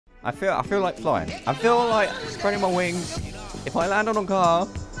I feel like flying. I feel like spreading my wings. If I land on a car,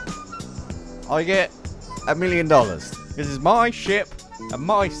 I get $1 million. This is my ship and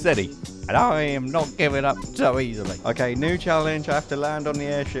my city, and I am not giving up so easily. Okay, new challenge. I have to land on the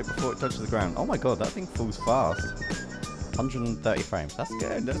airship before it touches the ground. Oh my god, that thing falls fast. 130 frames. That's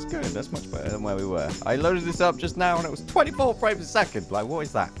good. That's good. That's much better than where we were. I loaded this up just now and it was 24 frames a second. Like, what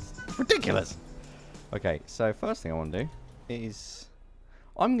is that? It's ridiculous. Okay, so first thing I want to do is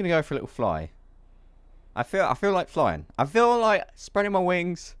I'm gonna go for a little fly. I feel like flying. I feel like spreading my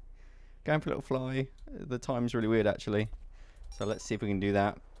wings, going for a little fly. The time's really weird actually. So let's see if we can do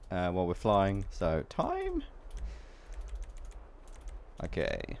that while we're flying. So time.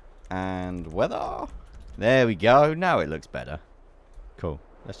 Okay, and weather. There we go. Now it looks better. Cool.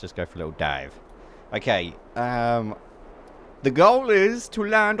 Let's just go for a little dive. Okay. The goal is to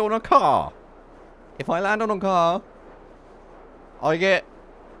land on a car. If I land on a car, I get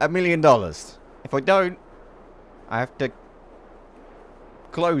 $1 million. If I don't, I have to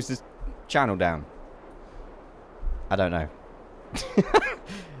close this channel down. I don't know.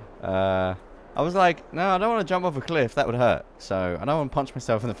 I was like, no, I don't want to jump off a cliff. That would hurt. So I don't want to punch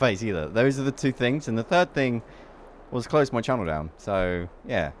myself in the face either. Those are the two things. And the third thing was close my channel down. So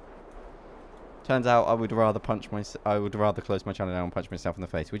yeah. Turns out I would rather close my channel down and punch myself in the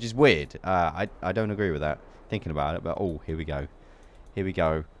face, which is weird. I don't agree with that. Thinking about it, but oh, here we go. Here we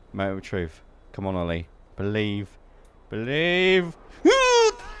go. Moment of truth. Come on, Ollie. Believe. Believe.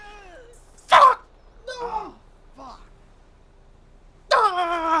 Fuck! No! Fuck!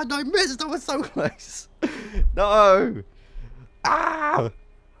 Ah! I missed. I was so close. No! Ah!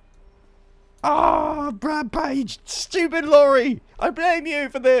 Ah! Brad Page! Stupid lorry! I blame you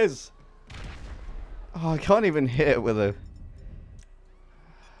for this! Oh, I can't even hit it with a...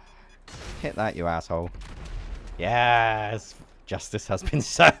 Hit that, you asshole. Yes! Justice has been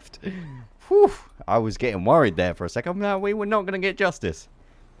served. Whew! I was getting worried there for a second. No, we were not going to get justice.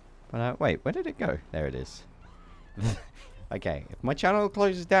 But wait, where did it go? There it is. Okay, if my channel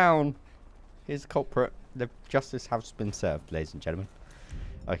closes down, here's the culprit. The justice has been served, ladies and gentlemen.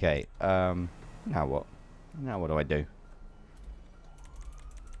 Okay, now what? Now what do I do?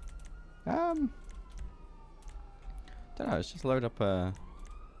 Don't know, let's just load up for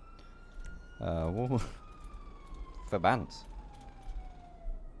bands.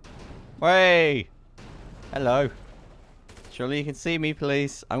 Way! Hello. Surely you can see me,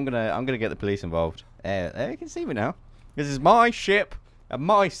 police. I'm gonna get the police involved. There you can see me now. This is my ship and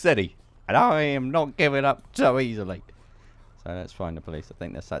my city, and I am not giving up so easily. So let's find the police. I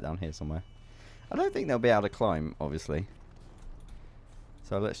think they're sat down here somewhere. I don't think they'll be able to climb, obviously.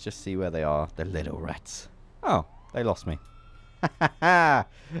 So let's just see where they are. The little rats. Oh, they lost me. Ah,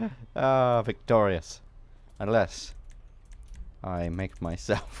 victorious. Unless I make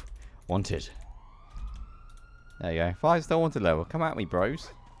myself wanted. There you go. 5-star wanted level. Come at me, bros.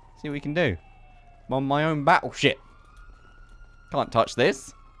 See what we can do. I'm on my own battleship. Can't touch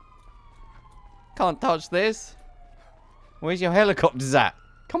this. Can't touch this. Where's your helicopters at?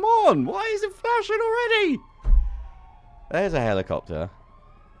 Come on. Why is it flashing already? There's a helicopter.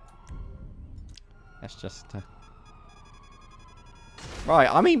 Let's just... Right,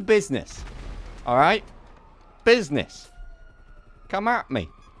 I mean business. Alright? Business. Come at me.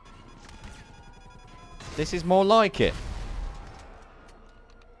 This is more like it.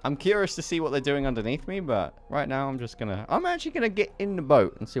 I'm curious to see what they're doing underneath me, but right now I'm actually gonna get in the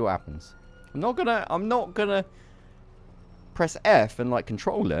boat and see what happens. I'm not gonna press F and like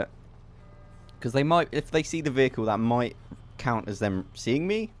control it. Because they might, if they see the vehicle, that might count as them seeing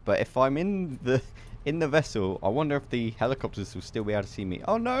me. But if I'm in the vessel, I wonder if the helicopters will still be able to see me.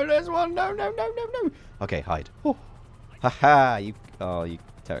 Oh no, there's one. No, no, no, no, no. Okay, hide. Oh. Haha, you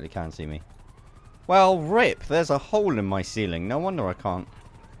totally can see me. Well, rip, there's a hole in my ceiling. No wonder I can't.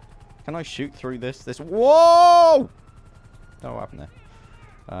 Can I shoot through this? Whoa! Oh, what happened there?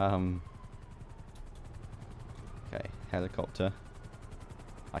 Okay, helicopter.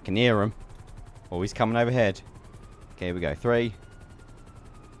 I can hear him. Oh, he's coming overhead. Okay, here we go. 3.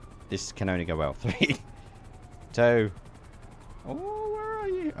 This can only go well. 3, 2. Oh, where are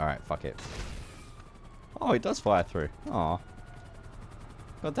you? Alright, fuck it. Oh, it does fire through. Aw.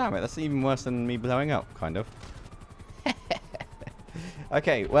 God damn it, that's even worse than me blowing up, kind of.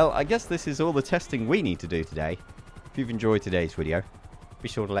 Okay, well, I guess this is all the testing we need to do today. If you've enjoyed today's video, be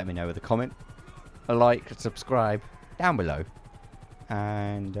sure to let me know with a comment, a like, a subscribe down below.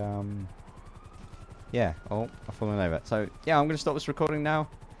 And, yeah. Oh, I've fallen over. So, yeah, I'm going to stop this recording now.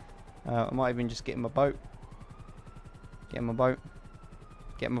 I might even just get in my boat. Get in my boat.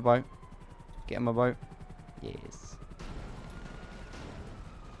 Get in my boat. Get in my boat. Yes.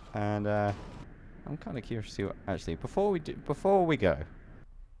 And I'm kind of curious to see what actually before we go.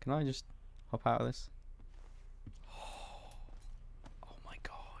 Can I just hop out of this? Oh my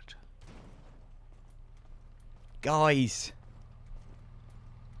god. Guys.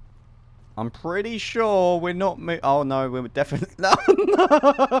 I'm pretty sure we're not oh no, we're definitely no,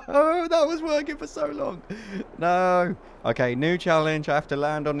 that was working for so long. No. Okay, new challenge. I have to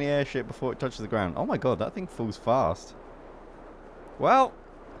land on the airship before it touches the ground. Oh my god, that thing falls fast. Well,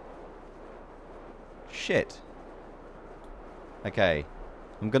 shit. Okay,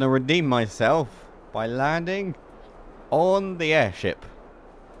 I'm gonna redeem myself by landing on the airship.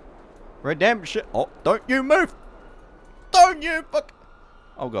 Redemption. Oh, don't you move! Don't you fuck!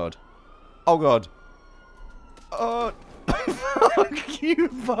 Oh god. Oh god. Oh, fuck you,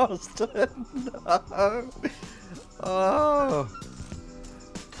 bastard! No. Oh.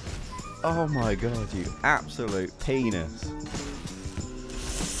 Oh my god, you absolute penis.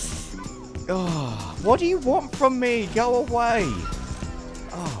 Oh, what do you want from me? Go away.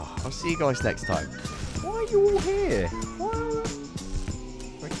 Oh, I'll see you guys next time. Why are you all here? Why